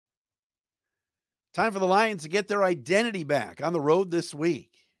Time for the Lions to get their identity back on the road this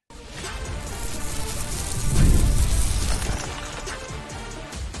week.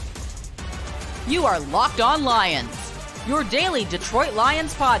 You are Locked On Lions, your daily Detroit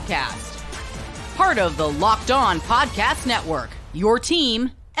Lions podcast. Part of the Locked On Podcast Network, your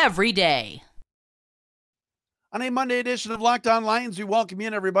team every day. On a Monday edition of Locked On Lions, we welcome you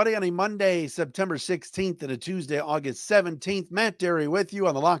in, everybody, on a Monday, September 16th and a Tuesday, August 17th. Matt Derry with you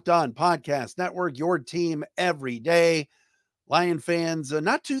on the Locked On Podcast Network, your team every day. Lion fans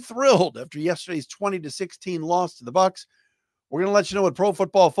not too thrilled after yesterday's 20-16 loss to the Bucs. We're going to let you know what Pro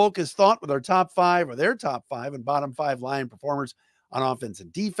Football Focus thought with our top five or their top five and bottom five Lion performers on offense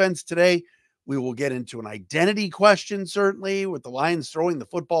and defense today. We will get into an identity question, certainly, with the Lions throwing the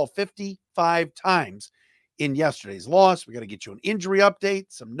football 55 times in yesterday's loss. We got to get you an injury update,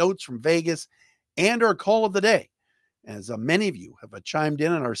 some notes from Vegas, and our call of the day. As many of you have chimed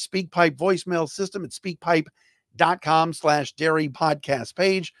in on our SpeakPipe voicemail system at speakpipe.com/Derry podcast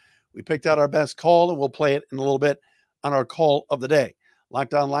page. We picked out our best call, and we'll play it in a little bit on our call of the day.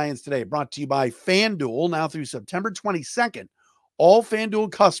 Locked On Lions today, brought to you by FanDuel. Now through September 22nd, all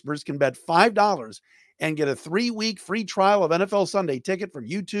FanDuel customers can bet $5 and get a 3-week free trial of NFL Sunday Ticket from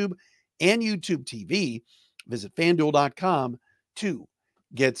YouTube and YouTube TV. Visit FanDuel.com to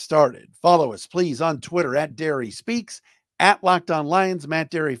get started. Follow us, please, on Twitter at Derry Speaks, at Locked On Lions,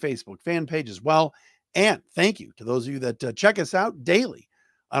 Matt Derry Facebook fan page as well. And thank you to those of you that check us out daily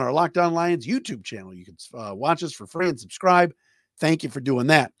on our Locked On Lions YouTube channel. You can watch us for free and subscribe. Thank you for doing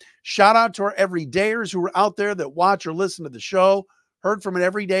that. Shout out to our everydayers who are out there that watch or listen to the show. Heard from an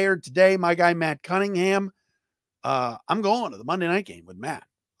everydayer today, my guy Matt Cunningham. I'm going to the Monday night game with Matt.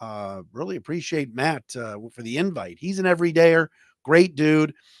 Really appreciate Matt for the invite. He's an everydayer, great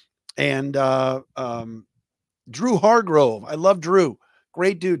dude. And Drew Hargrove, I love Drew.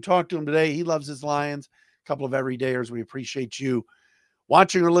 Great dude. Talked to him today. He loves his Lions. A couple of everydayers. We appreciate you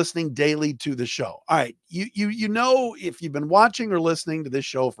watching or listening daily to the show. All right. You know, if you've been watching or listening to this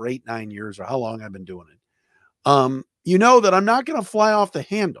show for 8-9 years or how long I've been doing it, you know that I'm not going to fly off the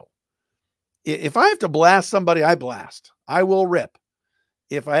handle. If I have to blast somebody, I blast. I will rip.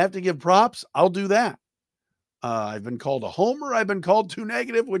 If I have to give props, I'll do that. I've been called a homer. I've been called too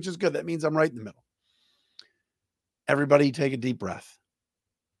negative, which is good. That means I'm right in the middle. Everybody take a deep breath.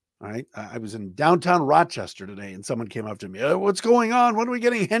 All right. I was in downtown Rochester today and someone came up to me. What's going on? When are we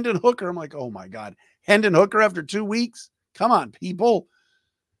getting Hendon Hooker? I'm like, oh my God. Hendon Hooker after 2 weeks? Come on, people.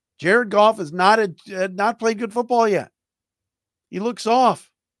 Jared Goff has not played good football yet. He looks off.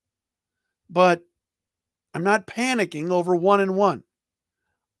 But I'm not panicking over 1-1.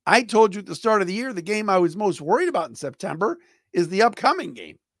 I told you at the start of the year, the game I was most worried about in September is the upcoming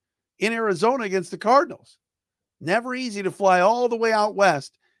game in Arizona against the Cardinals. Never easy to fly all the way out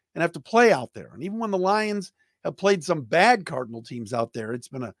west and have to play out there. And even when the Lions have played some bad Cardinal teams out there, it's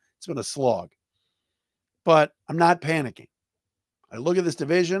been a slog. But I'm not panicking. I look at this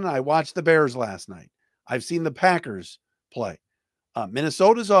division. I watched the Bears last night. I've seen the Packers play.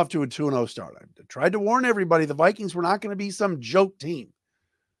 Minnesota's off to a 2-0 start. I tried to warn everybody the Vikings were not going to be some joke team.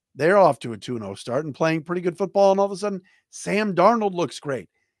 They're off to a 2-0 start and playing pretty good football. And all of a sudden, Sam Darnold looks great.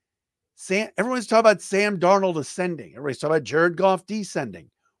 Everyone's talking about Sam Darnold ascending. Everybody's talking about Jared Goff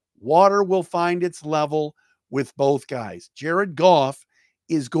descending. Water will find its level with both guys. Jared Goff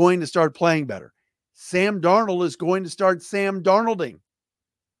is going to start playing better. Sam Darnold is going to start Sam Darnolding.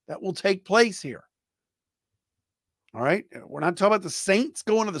 That will take place here. All right. We're not talking about the Saints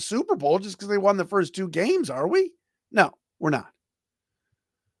going to the Super Bowl just because they won the first 2 games, are we? No, we're not.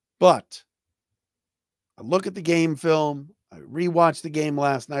 But I look at the game film. I rewatched the game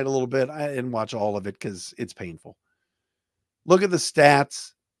last night a little bit. I didn't watch all of it because it's painful. Look at the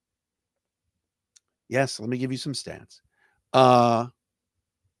stats. Yes, let me give you some stats. The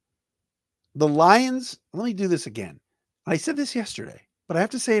Lions, let me do this again. I said this yesterday, but I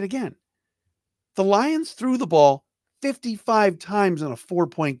have to say it again. The Lions threw the ball 55 times in a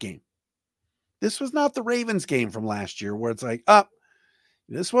 4-point game. This was not the Ravens game from last year where it's like,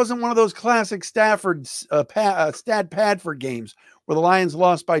 this wasn't one of those classic Stad Padford games where the Lions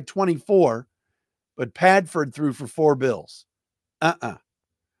lost by 24, but Padford threw for 4 bills.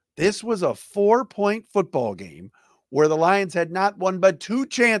 This was a 4-point football game where the Lions had not one but 2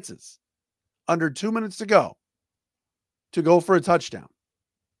 chances under 2 minutes to go for a touchdown.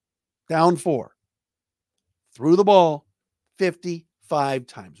 Down 4. Threw the ball 55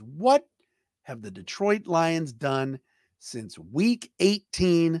 times. What have the Detroit Lions done since week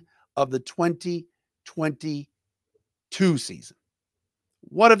 18 of the 2022 season?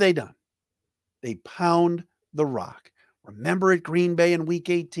 What have they done? They pound the rock. Remember at Green Bay in Week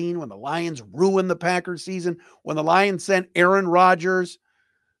 18 when the Lions ruined the Packers season, when the Lions sent Aaron Rodgers,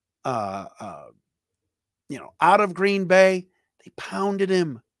 out of Green Bay? They pounded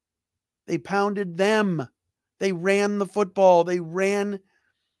him. They pounded them. They ran the football. They ran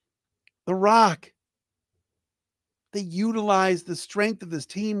the rock. They utilized the strength of this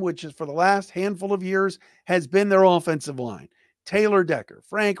team, which is for the last handful of years has been their offensive line. Taylor Decker,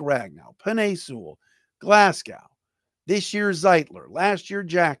 Frank Ragnow, Penei Sewell, Glasgow, this year Zeitler, last year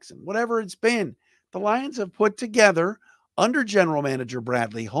Jackson, whatever it's been. The Lions have put together, under general manager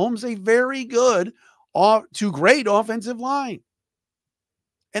Bradley Holmes, a very good to great offensive line.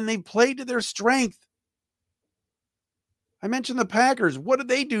 And they played to their strength. I mentioned the Packers. What did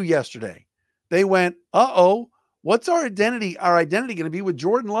they do yesterday? They went, what's our identity? Our identity going to be with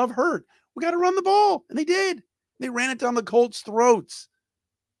Jordan Love hurt? We got to run the ball. And they did. They ran it down the Colts' throats.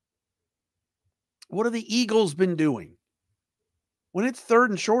 What have the Eagles been doing? When it's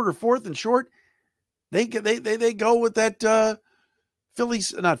third and short or fourth and short, they go with that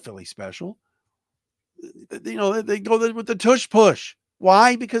not Philly special. They go with the tush push.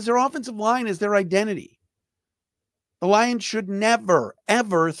 Why? Because their offensive line is their identity. The Lions should never,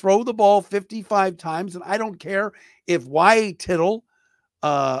 ever throw the ball 55 times. And I don't care if Y.A. Tittle,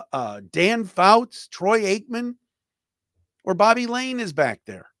 Dan Fouts, Troy Aikman, or Bobby Lane is back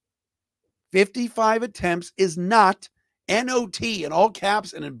there. 55 attempts is not, N-O-T in all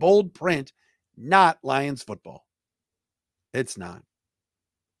caps and in bold print, not Lions football. It's not.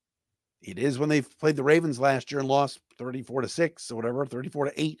 It is when they played the Ravens last year and lost 34-6 or whatever,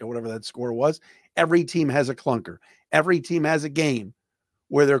 34-8 or whatever that score was. Every team has a clunker. Every team has a game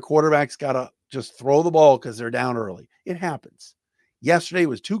where their quarterback's got to just throw the ball because they're down early. It happens. Yesterday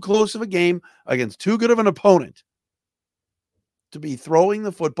was too close of a game against too good of an opponent to be throwing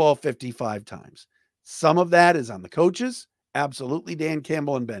the football 55 times. Some of that is on the coaches. Absolutely, Dan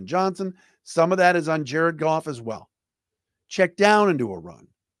Campbell and Ben Johnson. Some of that is on Jared Goff as well. Check down and do a run.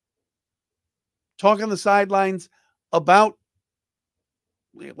 Talk on the sidelines about,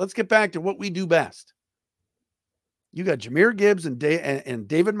 let's get back to what we do best. You got Jahmyr Gibbs and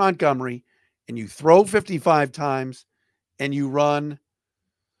David Montgomery, and you throw 55 times, and you run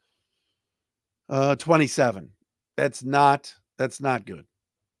 27. That's not good.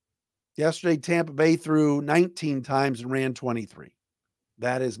 Yesterday, Tampa Bay threw 19 times and ran 23.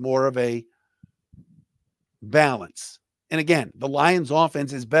 That is more of a balance. And again, the Lions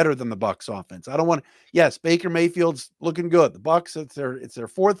offense is better than the Bucs offense. Yes, Baker Mayfield's looking good. The Bucs, it's their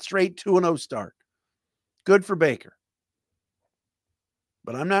fourth straight 2-0 start. Good for Baker.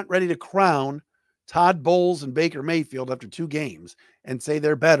 But I'm not ready to crown Todd Bowles and Baker Mayfield after 2 games and say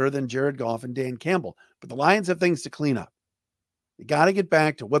they're better than Jared Goff and Dan Campbell. But the Lions have things to clean up. They got to get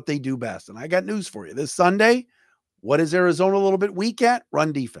back to what they do best. And I got news for you. This Sunday, what is Arizona a little bit weak at?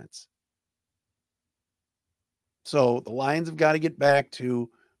 Run defense. So the Lions have got to get back to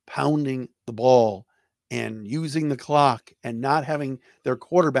pounding the ball and using the clock and not having their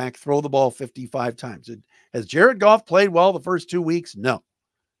quarterback throw the ball 55 times. Has Jared Goff played well the first 2 weeks? No,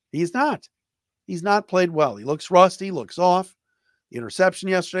 he's not. He's not played well. He looks rusty, looks off. The interception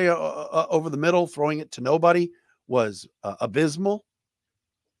yesterday over the middle, throwing it to nobody, was abysmal.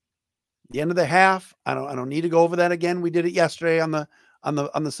 The end of the half, I don't need to go over that again. We did it yesterday on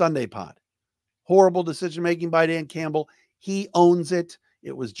the Sunday pod. Horrible decision-making by Dan Campbell. He owns it.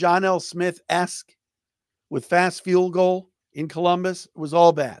 It was John L. Smith-esque with fast field goal in Columbus. It was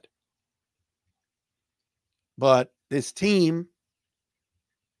all bad. But this team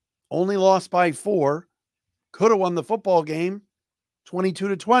only lost by 4. Could have won the football game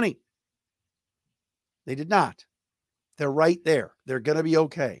 22-20. They did not. They're right there. They're going to be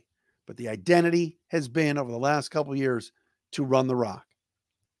okay. But the identity has been over the last couple of years to run the rock.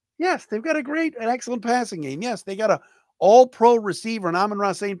 Yes, they've got an excellent passing game. Yes, they got a all-pro receiver in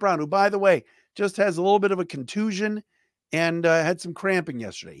Amon-Ra St. Brown, who, by the way, just has a little bit of a contusion and had some cramping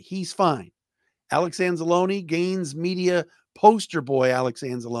yesterday. He's fine. Alex Anzalone, Gaines media poster boy Alex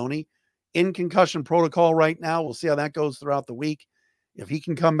Anzalone, in concussion protocol right now. We'll see how that goes throughout the week. If he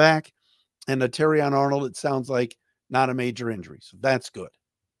can come back, and Terrion Arnold, it sounds like not a major injury. So that's good.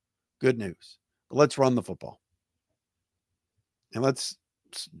 Good news. But let's run the football. And let's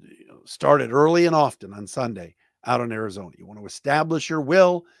start it early and often on Sunday out in Arizona. You want to establish your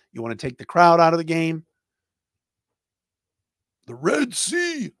will. You want to take the crowd out of the game. The Red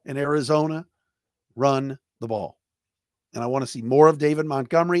Sea in Arizona, run the ball. And I want to see more of David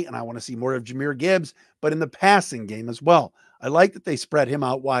Montgomery, and I want to see more of Jahmyr Gibbs, but in the passing game as well. I like that they spread him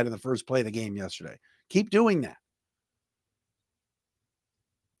out wide in the first play of the game yesterday. Keep doing that.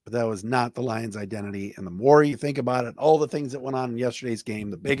 but that was not the Lions' identity. And the more you think about it, all the things that went on in yesterday's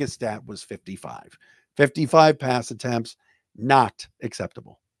game, the biggest stat was 55. 55 pass attempts, not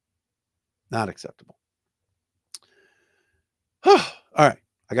acceptable. Not acceptable. All right,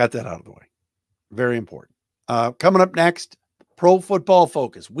 I got that out of the way. Very important. Coming up next, Pro Football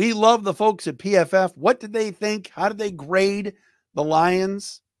Focus. We love the folks at PFF. What did they think? How did they grade the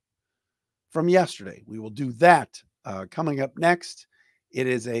Lions from yesterday? We will do that coming up next. It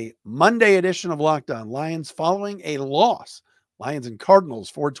is a Monday edition of Locked On Lions following a loss. Lions and Cardinals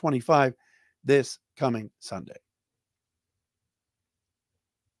 425 this coming Sunday.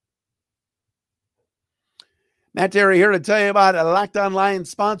 Matt Terry here to tell you about a Locked On Lions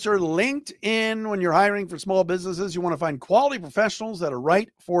sponsor, LinkedIn. When you're hiring for small businesses, you want to find quality professionals that are right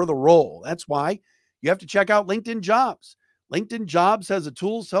for the role. That's why you have to check out LinkedIn Jobs. LinkedIn Jobs has the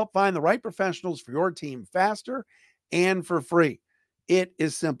tools to help find the right professionals for your team faster and for free. It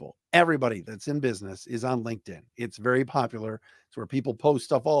is simple. Everybody that's in business is on LinkedIn. It's very popular. It's where people post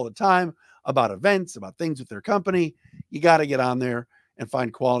stuff all the time about events, about things with their company. You got to get on there and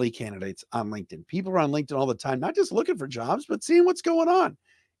find quality candidates on LinkedIn. People are on LinkedIn all the time, not just looking for jobs, but seeing what's going on.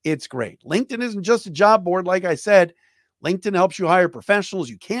 It's great. LinkedIn isn't just a job board. Like I said, LinkedIn helps you hire professionals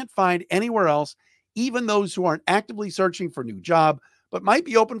you can't find anywhere else, even those who aren't actively searching for a new job, but might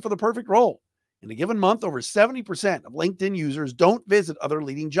be open for the perfect role. In a given month, over 70% of LinkedIn users don't visit other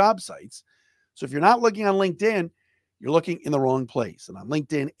leading job sites. So if you're not looking on LinkedIn, you're looking in the wrong place. And on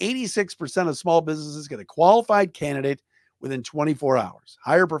LinkedIn, 86% of small businesses get a qualified candidate within 24 hours.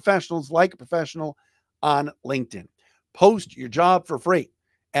 Hire professionals like a professional on LinkedIn. Post your job for free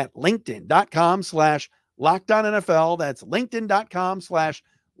at linkedin.com/LockedOnNFL. That's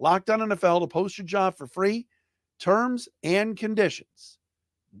linkedin.com/LockedOnNFL to post your job for free. Terms and conditions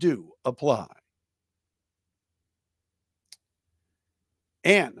do apply.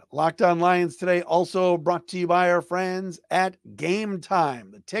 And Locked On Lions today also brought to you by our friends at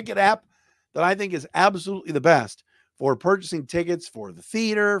Gametime, the ticket app that I think is absolutely the best for purchasing tickets for the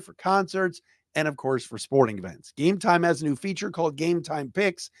theater, for concerts, and of course for sporting events. Gametime has a new feature called Gametime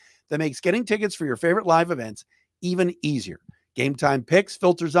Picks that makes getting tickets for your favorite live events even easier. Gametime Picks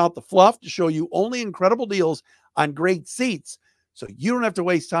filters out the fluff to show you only incredible deals on great seats, so you don't have to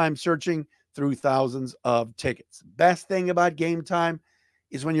waste time searching through thousands of tickets. Best thing about Gametime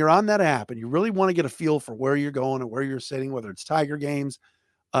is when you're on that app and you really want to get a feel for where you're going and where you're sitting, whether it's Tiger games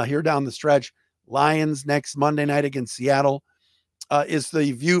here down the stretch, Lions next Monday night against Seattle, is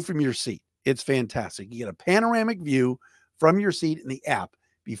the view from your seat. It's fantastic. You get a panoramic view from your seat in the app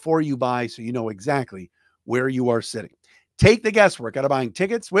before you buy, so you know exactly where you are sitting. Take the guesswork out of buying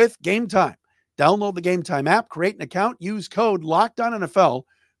tickets with Gametime. Download the Gametime app, create an account, use code LOCKEDONNFL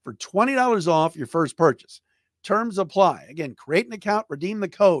for $20 off your first purchase. Terms apply. Again, create an account, redeem the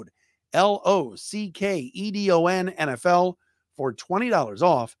code LOCKEDON NFL for $20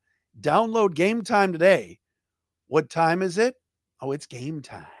 off. Download Gametime today. What time is it? Oh, it's game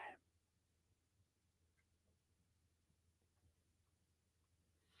time.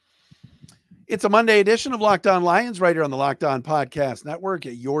 It's a Monday edition of Locked On Lions right here on the Locked On Podcast Network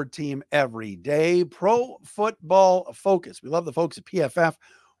at your team every day. Pro Football Focus. We love the folks at PFF.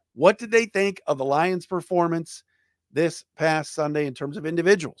 What did they think of the Lions' performance this past Sunday in terms of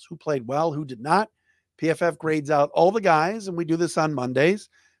individuals? Who played well, who did not? PFF grades out all the guys, and we do this on Mondays.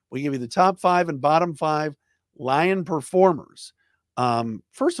 We give you the top 5 and bottom 5 Lion performers.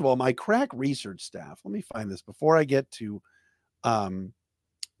 First of all, my crack research staff, let me find this before I get to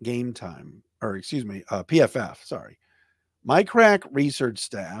Gametime, or excuse me, PFF, sorry. My crack research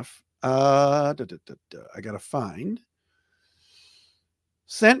staff, I got to find,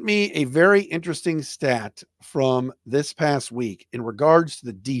 sent me a very interesting stat from this past week in regards to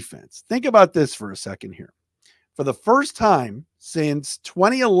the defense. Think about this for a second here. For the first time since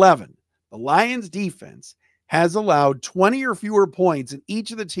 2011, the Lions defense has allowed 20 or fewer points in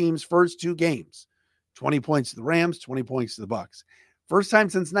each of the team's first 2 games. 20 points to the Rams, 20 points to the Bucs. First time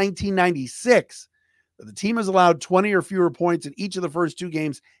since 1996 that the team has allowed 20 or fewer points in each of the first 2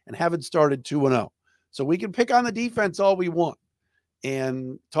 games and haven't started 2-0. So we can pick on the defense all we want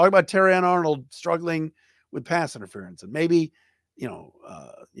and talk about Terrion Arnold struggling with pass interference and maybe,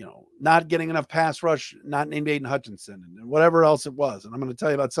 not getting enough pass rush, not named Aiden Hutchinson and whatever else it was. And I'm going to tell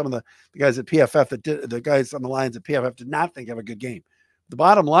you about some of the guys at PFF the guys on the Lions at PFF did not think have a good game. The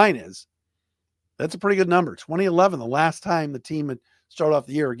bottom line is that's a pretty good number. 2011, the last time the team had started off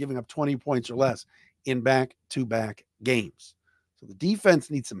the year giving up 20 points or less in back-to-back games. So the defense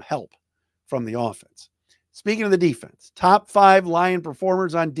needs some help from the offense. Speaking of the defense, top 5 Lion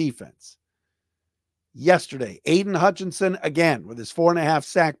performers on defense. Yesterday, Aiden Hutchinson, again, with his 4.5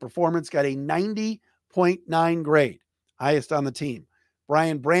 sack performance, got a 90.9 grade, highest on the team.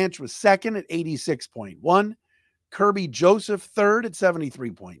 Brian Branch was second at 86.1. Kirby Joseph, third at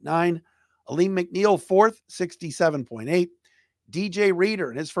 73.9. Aleem McNeil, fourth, 67.8. DJ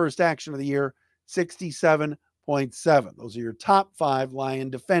Reader, in his first action of the year, 67.7. Those are your top 5 Lion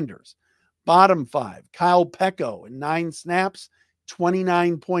defenders. Bottom 5, Kyle Pecco in 9 snaps,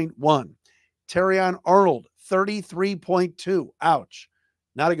 29.1. Terrion Arnold, 33.2. Ouch.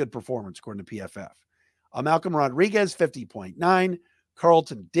 Not a good performance, according to PFF. Malcolm Rodriguez, 50.9.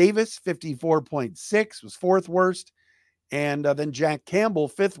 Carlton Davis, 54.6, was 4th worst. And then Jack Campbell,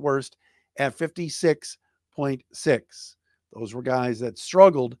 5th worst at 56.6. Those were guys that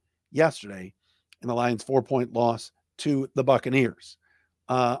struggled yesterday in the Lions' 4-point loss to the Buccaneers.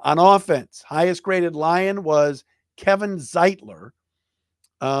 On offense, highest graded Lion was Kevin Zeitler.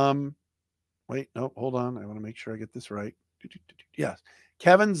 Wait, no, hold on. I want to make sure I get this right. Yes.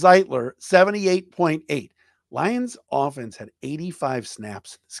 Kevin Zeitler, 78.8. Lions offense had 85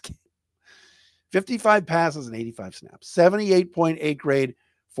 snaps in this game. 55 passes and 85 snaps. 78.8 grade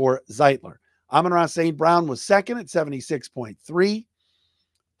for Zeitler. Amon-Ra St. Brown was second at 76.3.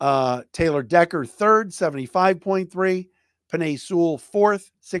 Taylor Decker, third, 75.3. Penei Sewell,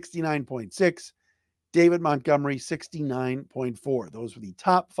 fourth, 69.6. David Montgomery, 69.4. Those were the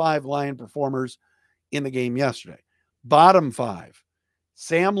top 5 Lion performers in the game yesterday. Bottom 5,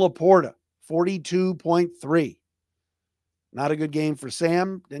 Sam Laporta, 42.3. Not a good game for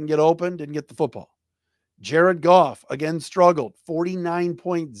Sam. Didn't get open, didn't get the football. Jared Goff, again, struggled,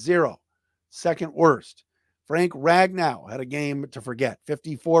 49.0. Second worst. Frank Ragnow had a game to forget,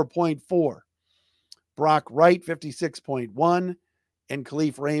 54.4. Brock Wright, 56.1. And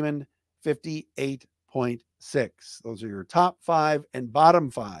Khalif Raymond, 58.6. Those are your top 5 and bottom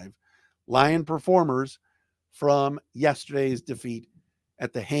 5 Lion performers from yesterday's defeat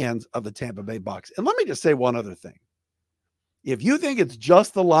at the hands of the Tampa Bay Bucs. And let me just say one other thing. If you think it's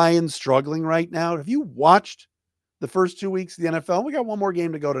just the Lions struggling right now, have you watched the first 2 weeks of the NFL? We got one more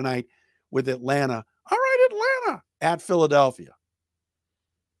game to go tonight with Atlanta. All right, Atlanta at Philadelphia.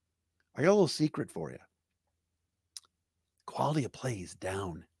 I got a little secret for you. Quality of play is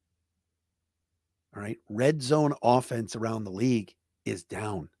down. All right. Red zone offense around the league is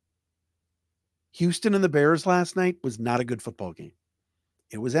down. Houston and the Bears last night was not a good football game.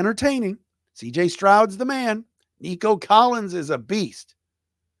 It was entertaining. CJ Stroud's the man. Nico Collins is a beast.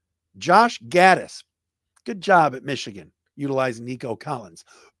 Josh Gaddis, good job at Michigan utilizing Nico Collins.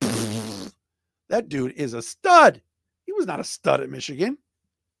 That dude is a stud. He was not a stud at Michigan.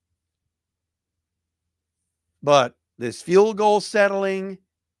 But this field goal settling,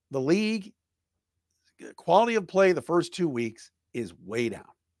 the league, quality of play the first 2 weeks is way down.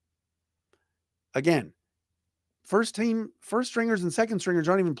 Again, first stringers and second stringers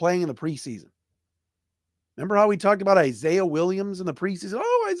aren't even playing in the preseason. Remember how we talked about Isaiah Williams in the preseason?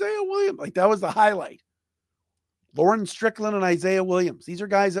 Oh, Isaiah Williams. Like that was the highlight. Lauren Strickland and Isaiah Williams. These are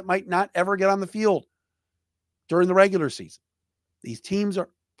guys that might not ever get on the field during the regular season. These teams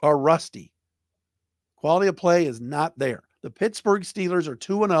are rusty. Quality of play is not there. The Pittsburgh Steelers are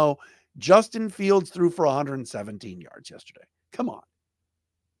 2-0. Justin Fields threw for 117 yards yesterday. Come on.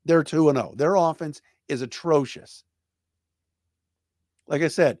 They're 2-0. Their offense is atrocious. Like I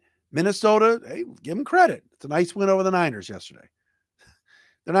said, Minnesota, hey, give them credit. It's a nice win over the Niners yesterday.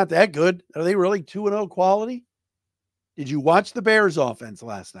 They're not that good. Are they really 2-0 quality? Did you watch the Bears offense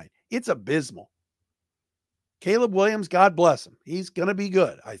last night? It's abysmal. Caleb Williams, God bless him. He's going to be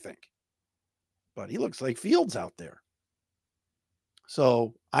good, I think. But he looks like Fields out there.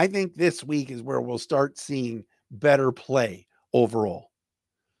 So I think this week is where we'll start seeing better play overall.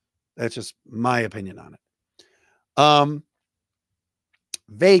 That's just my opinion on it.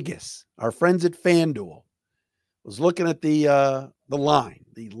 Vegas, our friends at FanDuel, was looking at the line.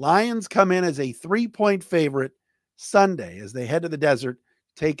 The Lions come in as a 3-point favorite Sunday as they head to the desert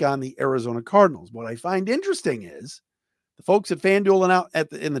to take on the Arizona Cardinals. What I find interesting is the folks at FanDuel and out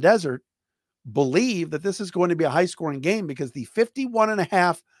in the desert believe that this is going to be a high-scoring game because the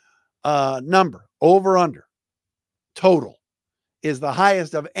 51.5 number, over-under, total, is the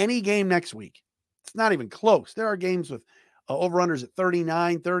highest of any game next week. It's not even close. There are games with over-unders at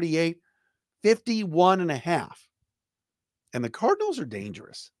 39, 38, 51.5. And the Cardinals are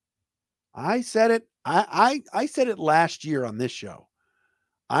dangerous. I said it. I said it last year on this show.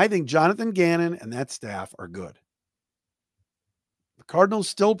 I think Jonathan Gannon and that staff are good. The Cardinals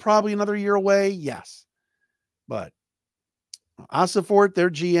still probably another year away, yes. But Osafort,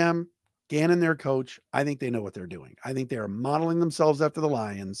 their GM, Gannon, their coach, I think they know what they're doing. I think they are modeling themselves after the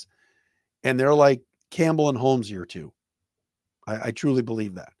Lions. And they're like Campbell and Holmes year too. I truly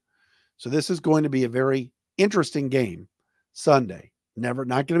believe that. So this is going to be a very interesting game Sunday. Not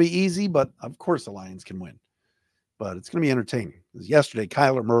going to be easy, but of course the Lions can win. But it's going to be entertaining. Yesterday,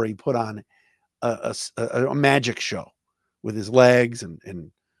 Kyler Murray put on a magic show with his legs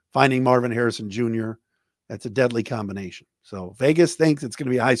and finding Marvin Harrison Jr. That's a deadly combination. So Vegas thinks it's going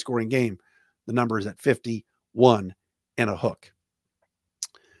to be a high-scoring game. The number is at 51 and a hook.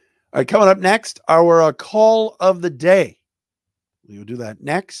 All right, coming up next, our call of the day. We will do that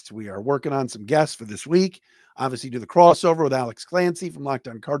next. We are working on some guests for this week. Obviously, do the crossover with Alex Clancy from Locked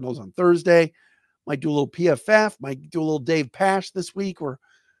On Cardinals on Thursday. Might do a little PFF. Might do a little Dave Pash this week.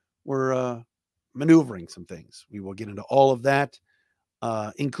 We're maneuvering some things. We will get into all of that,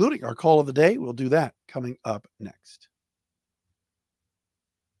 including our call of the day. We'll do that coming up next.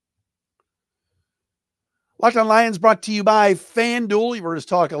 Locked On Lions brought to you by FanDuel. You've heard us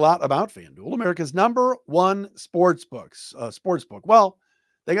talk a lot about FanDuel, America's #1 sportsbook. Well,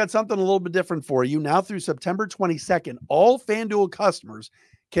 they got something a little bit different for you. Now through September 22nd, all FanDuel customers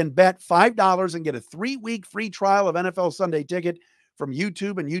can bet $5 and get a 3-week free trial of NFL Sunday Ticket from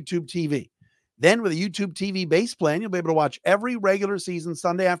YouTube and YouTube TV. Then with a YouTube TV base plan, you'll be able to watch every regular season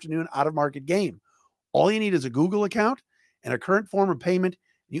Sunday afternoon out-of-market game. All you need is a Google account and a current form of payment.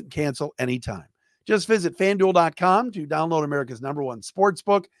 You can cancel anytime. Just visit FanDuel.com to download America's #1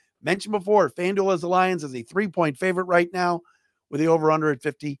 sportsbook. Mentioned before, FanDuel has the Lions as a 3-point favorite right now with the over-under at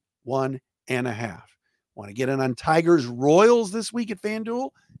 51.5. Want to get in on Tigers Royals this week at FanDuel?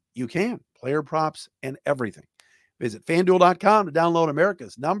 You can. Player props and everything. Visit FanDuel.com to download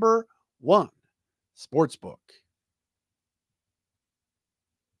America's #1 sportsbook.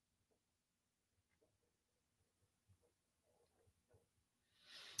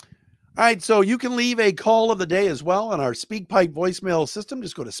 All right, so you can leave a call of the day as well on our SpeakPipe voicemail system.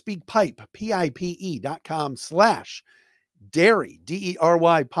 Just go to SpeakPipe, PIPE.com/Derry,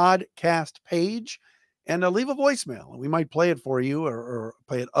 DERY podcast page, and leave a voicemail. And we might play it for you or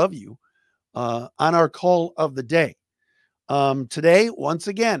play it of you on our call of the day. Today, once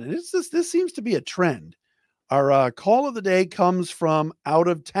again, and this seems to be a trend. Our call of the day comes from out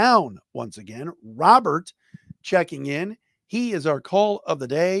of town once again. Robert checking in. He is our call of the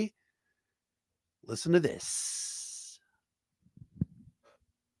day. Listen to this.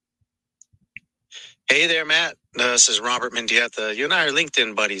 Hey there, Matt. This is Robert Mendieta. You and I are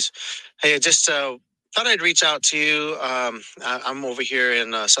LinkedIn buddies. Hey, I just thought I'd reach out to you. I'm over here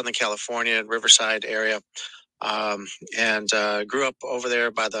in Southern California, Riverside area, and grew up over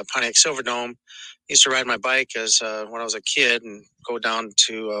there by the Pontiac Silverdome. Used to ride my bike as when I was a kid and go down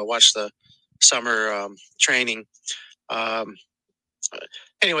to watch the summer training.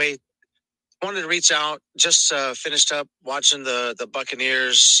 Anyway, wanted to reach out. Just finished up watching the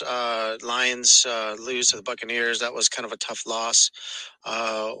Buccaneers Lions lose to the Buccaneers. That was kind of a tough loss.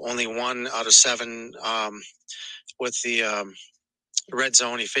 Only 1 out of 7 with the red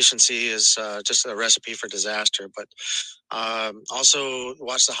zone efficiency is just a recipe for disaster. But also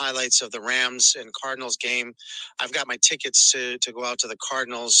watched the highlights of the Rams and Cardinals game. I've got my tickets to go out to the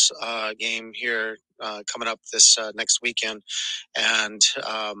Cardinals game here coming up this next weekend, and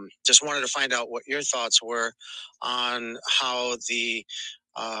just wanted to find out what your thoughts were on how the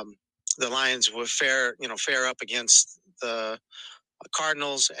Lions would fare up against the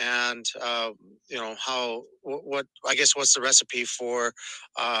Cardinals, and how what I guess what's the recipe for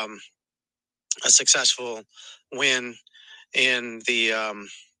a successful win in the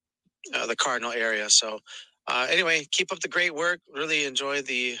Cardinal area. So anyway, keep up the great work. Really enjoy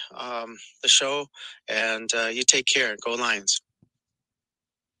the show, and you take care. Go Lions.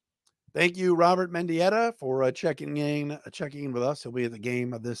 Thank you, Robert Mendieta, for checking in with us. He'll be at the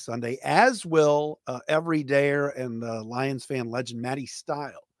game of this Sunday, as will everydayer and Lions fan legend Matty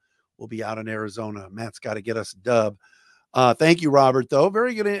Style will be out in Arizona. Matt's got to get us a dub. Thank you, Robert, though.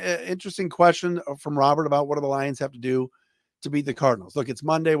 Very good, interesting question from Robert about what do the Lions have to do to beat the Cardinals. Look, it's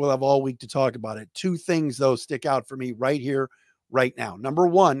Monday. We'll have all week to talk about it. 2 things, though, stick out for me right here, right now. Number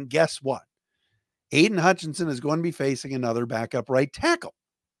 1, guess what? Aiden Hutchinson is going to be facing another backup right tackle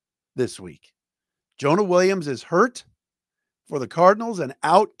this week. Jonah Williams is hurt for the Cardinals, and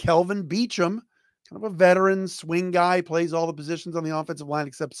out Kelvin Beachum, kind of a veteran swing guy, plays all the positions on the offensive line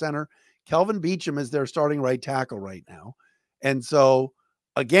except center. Kelvin Beachum is their starting right tackle right now. And so,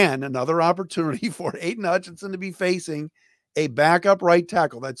 again, another opportunity for Aiden Hutchinson to be facing a backup right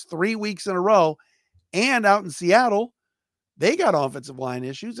tackle. That's 3 weeks in a row. And out in Seattle, they got offensive line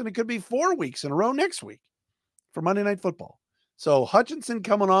issues, and it could be 4 weeks in a row next week for Monday Night Football. So Hutchinson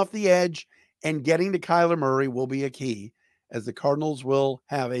coming off the edge and getting to Kyler Murray will be a key, as the Cardinals will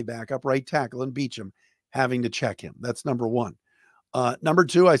have a backup right tackle in Beachum having to check him. That's number one. Number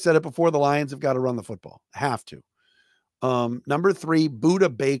two, I said it before, the Lions have got to run the football. Have to. Number three, Buda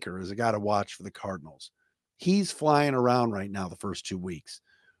Baker is a guy to watch for the Cardinals. He's flying around right now the first 2 weeks.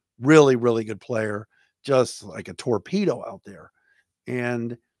 Really, really good player, just like a torpedo out there.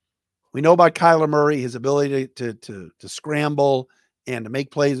 And we know about Kyler Murray, his ability to scramble and to make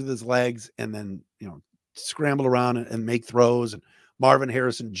plays with his legs, and then, scramble around and make throws. And Marvin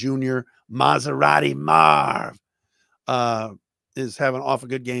Harrison Jr., Maserati Marv, is having off a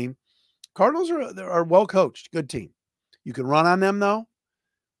good game. Cardinals are well coached, good team. You can run on them though.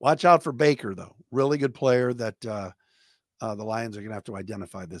 Watch out for Baker though. Really good player that the Lions are going to have to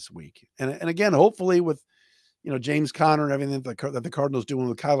identify this week. And again, hopefully with James Conner and everything that the Cardinals doing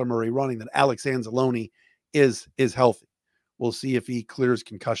with Kyler Murray running, that Alex Anzalone is healthy. We'll see if he clears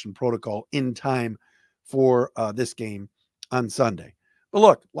concussion protocol in time for this game on Sunday. But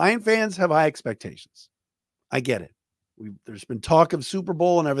look, Lion fans have high expectations. I get it. There's been talk of Super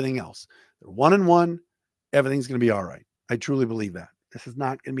Bowl and everything else. They're 1-1. Everything's going to be all right. I truly believe that. This is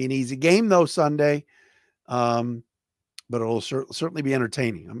not going to be an easy game though Sunday, but it'll certainly be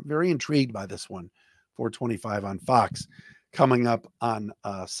entertaining. I'm very intrigued by this one. 4:25 on Fox coming up on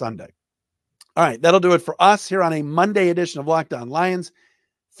Sunday. All right, that'll do it for us here on a Monday edition of Locked On Lions.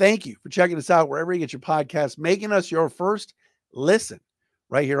 Thank you for checking us out wherever you get your podcasts, making us your first listen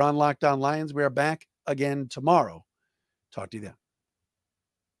right here on Locked On Lions. We are back again tomorrow. Talk to you then.